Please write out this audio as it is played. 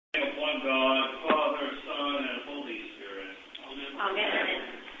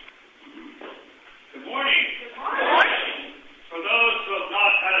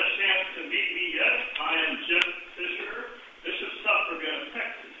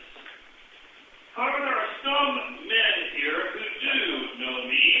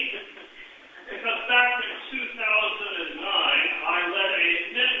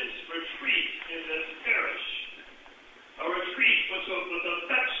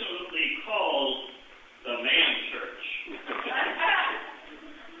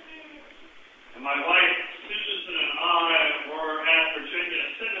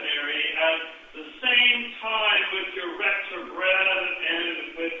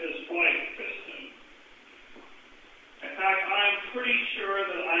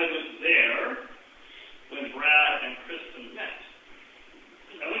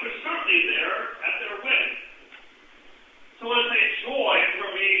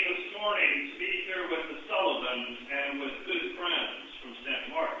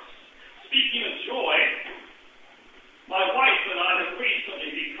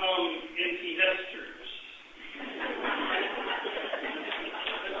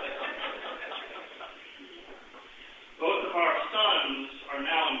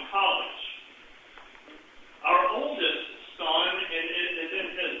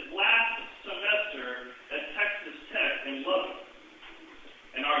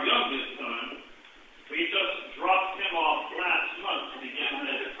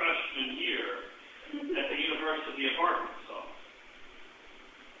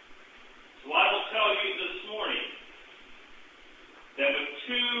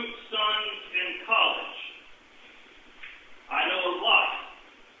two sons in college, I know a lot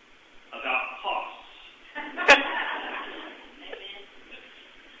about costs.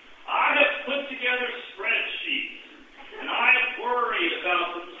 I have put together spreadsheets, and I have worried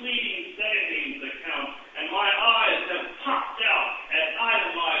about depleting savings accounts, and my eyes have popped out at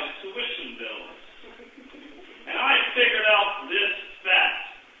itemized tuition bills. And I figured out this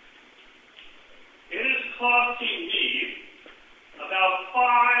fact. It is costing me about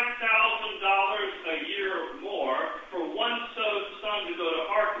 $5,000 a year more for one son to go to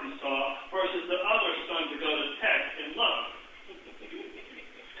Arkansas versus the other son to go to Tech in Lubbock.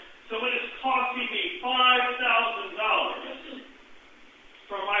 So it is costing me $5,000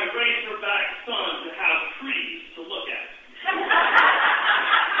 for my Razorback son to have trees to look at.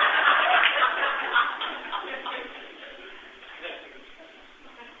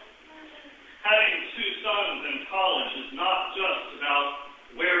 Having two sons in college is not just about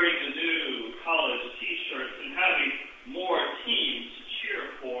wearing the new college t-shirts and having more teams to cheer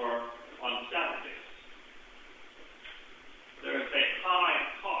for on Saturdays. There is a high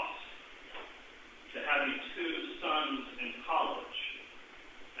cost to having two sons in college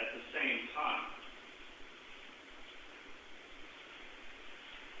at the same time.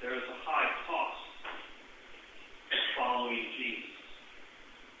 There is a high cost following Jesus.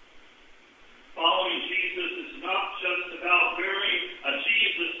 Following Jesus is not just about wearing a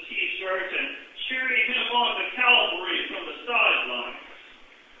Jesus t-shirt and cheering him on to Calvary from the sidelines.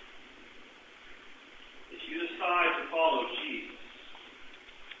 If you decide to follow Jesus,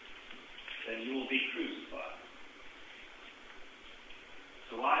 then you will be crucified.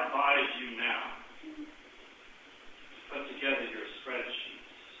 So I advise you now to put together your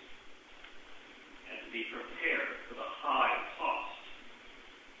spreadsheets and to be prepared for the high cost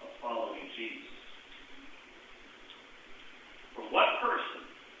of following Jesus. For what person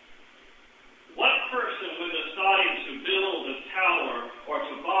when deciding to build a tower or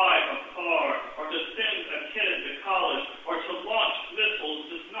to buy a car or to send a kid to college or to launch missiles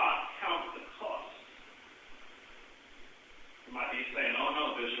does not count the cost? You might be saying, oh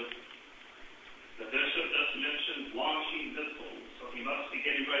no, Bishop. The bishop just mentioned launching missiles, so he must be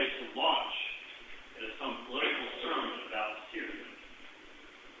getting ready to launch. It is some political sermon about Syria.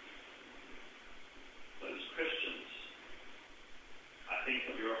 But as Christians, I think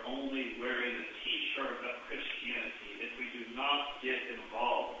that we are only wearing the t-shirt of Christianity if we do not get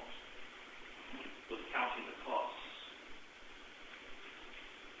involved with counting the costs.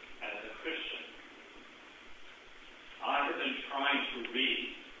 As a Christian, I have been trying to read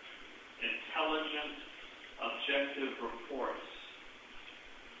intelligent, objective reports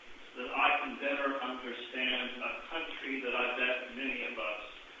so that I can better understand a country that I bet many of us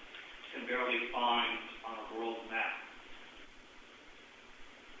can barely find on a world map.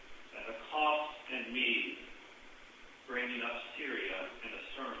 And the cost and me bringing up Syria in a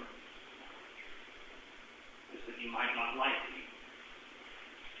sermon is that you might not like me,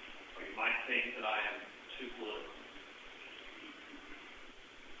 or you might think that I am too political.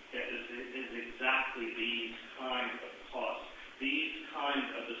 It is exactly these kinds of costs, these kinds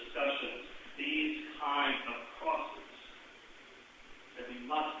of discussions, these kinds of crosses that we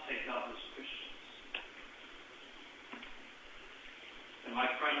must take up as Christians. And my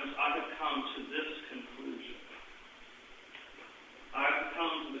friends, I have come to this conclusion. I have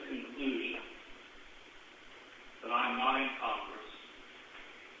come to the conclusion that I am not in Congress.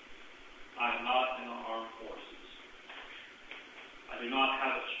 I am not in the armed forces. I do not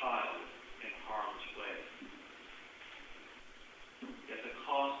have a child in harm's way. Yet the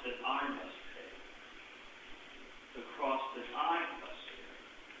cost that I must pay, the cross that I must bear,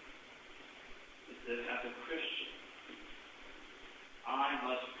 is that as a Christian, I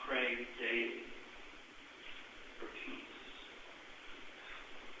must pray daily for peace.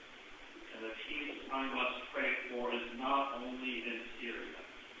 And the peace I must pray for is not only in Syria,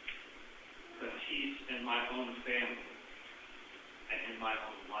 but peace in my own family and in my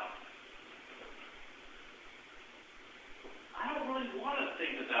own life. I don't really want to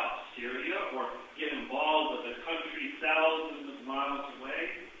think about Syria or get involved with a country thousands of miles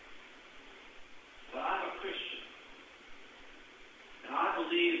away. But I'm a Christian. And I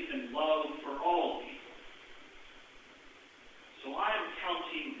believe in love for all people. So I am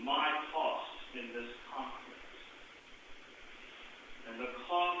counting my cost in this conflict. And the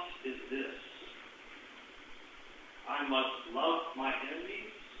cost is this. I must love my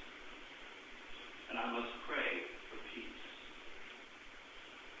enemies, and I must pray for peace.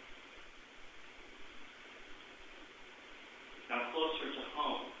 Now, closer to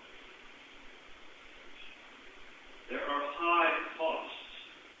home, there are high costs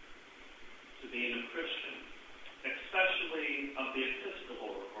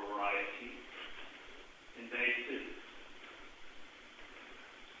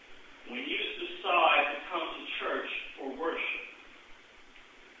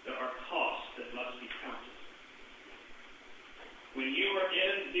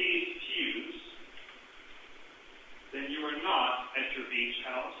these pews, then you are not at your beach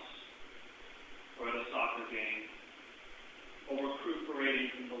house or at a soccer game or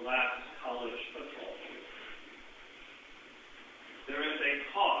recuperating from the last college football field. There is a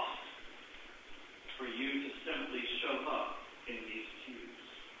cost for you to simply show up in these pews.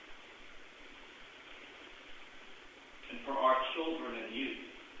 And for our children and youth,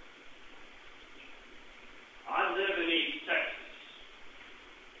 I live in East Texas,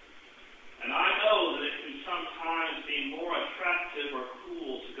 and I know that it can sometimes be more attractive or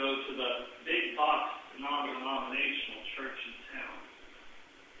cool to go to the big box non-denominational church in town.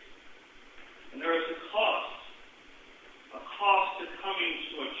 And there is a cost to coming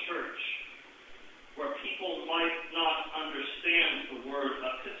to a church where people might not understand the word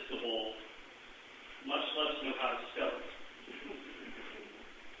Episcopal, much less know how to spell it.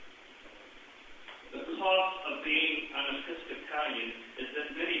 The cost of being an Episcopalian is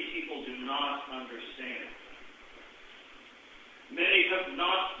that many people do not understand. Many have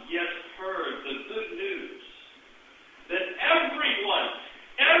not yet heard the good news that everyone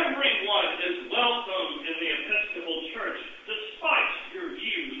is welcome in the Episcopal Church, despite your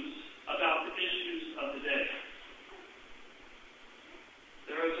views about the issues of the day.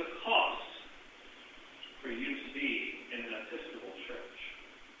 There is a cost for you to be in an Episcopal Church.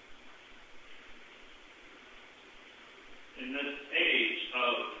 In this age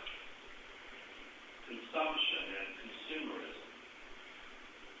of consumption and consumerism,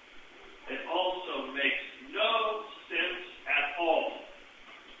 it also makes no sense at all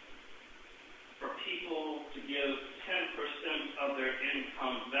for people to give 10% of their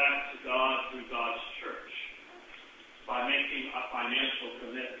income back to God through God's church by making a financial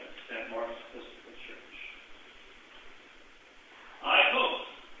commitment to St. Mark's Episcopal Church. I hope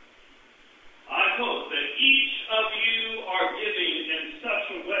that each of you are giving in such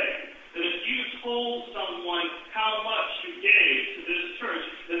a way that if you told someone how much you gave to this church,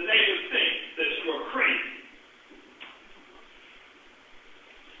 then they would think that you are crazy.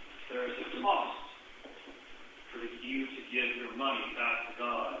 There is a cost for you to give your money back to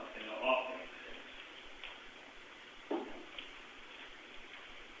God in the offering.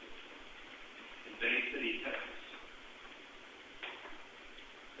 In Bay City, Texas,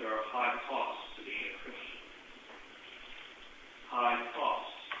 there are high costs to being a Christian. High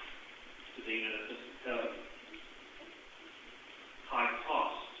costs to being an Episcopalian. High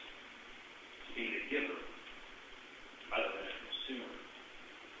costs to being a giver rather than a consumer.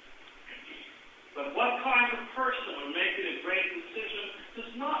 But what kind of person, when making a great decision,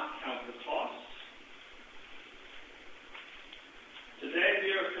 does not count the cost? Today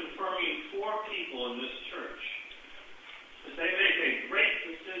we are confirming 4 people in this church as they make a great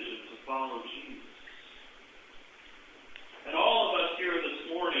decision to follow Jesus. And all of us here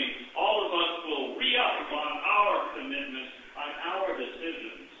this morning, all of us will re-up on our commitment, on our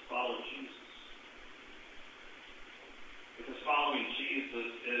decision to follow Jesus. Because following Jesus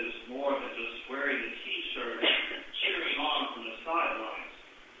is more than just wearing the T-shirt and cheering on from the sidelines.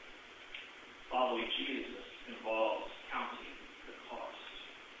 Following Jesus involves counting the cost.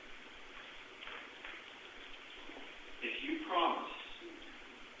 If you promise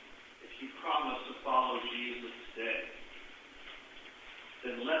to follow Jesus today,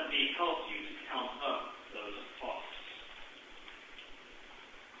 then let me help you to count up those costs.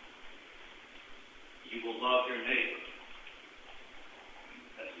 You will love your neighbor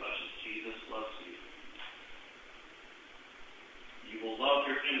as much as Jesus loves you. You will love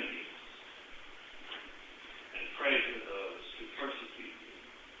your enemies and pray for those who persecute you.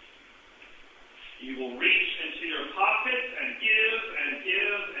 You will reach into your pocket and give and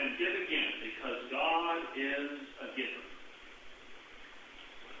give and give again, because God is a giver.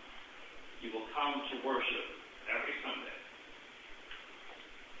 You will come to worship every Sunday,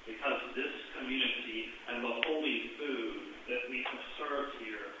 because this community and the holy food that we have served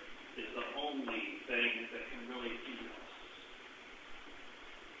here is the only thing that can really feed us.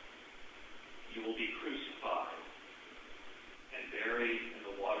 You will be crucified and buried in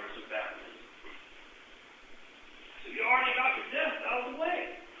the waters of baptism. So you already got your death out of the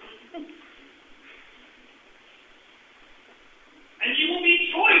way. And you will be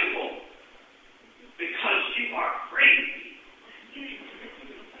joyful because you are crazy.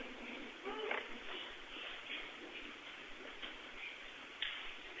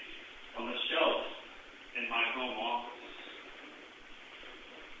 On the shelf in my home office,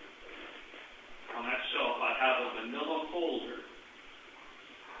 on that shelf I have a manila folder,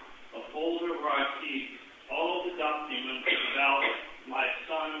 a folder where I keep all the documents about my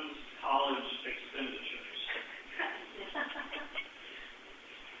son's college expenditures.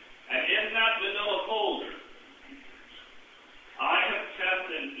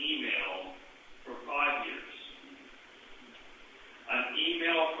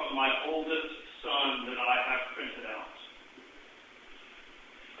 email from my oldest son that I have printed out.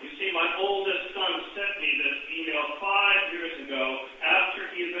 You see, my oldest son sent me this email 5 years ago after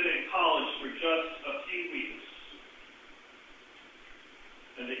he had been in college for just a few weeks.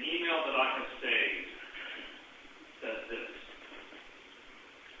 And the email that I have saved says this: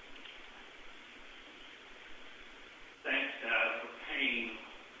 "Thanks, Dad, for paying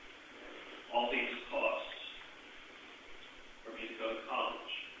all these costs for me to go to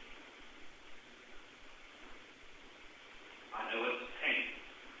college. I know it's a pain,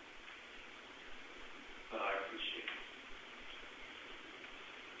 but I appreciate it."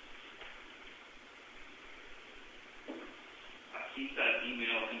 I keep that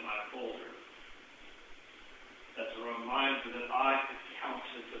email in my folder as a reminder that I have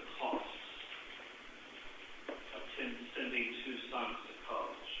counted the costs of sending 2 sons to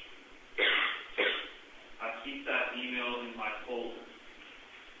college. I keep that email in my folder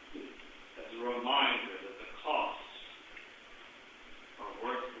as a reminder that the costs are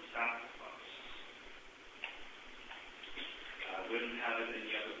worth the sacrifice. I wouldn't have it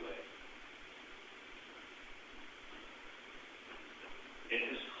any other way. It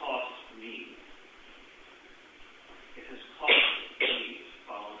has cost me. It has cost me to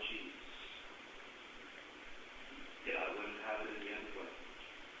follow Jesus. Yet I wouldn't have it any other way.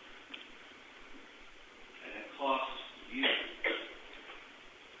 And it costs you.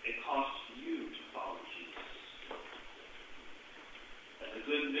 It costs you to follow Jesus. And the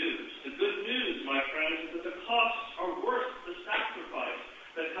good news, my friends, is that the costs are worth the sacrifice,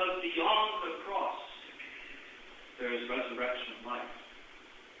 because beyond the cross, there is resurrection life.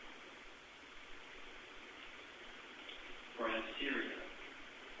 For in Syria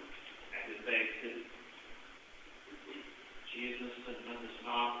and in Bay City, Jesus does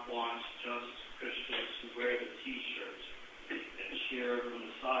not want just Christians who wear the T-shirt and cheer from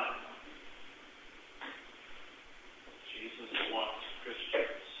the side.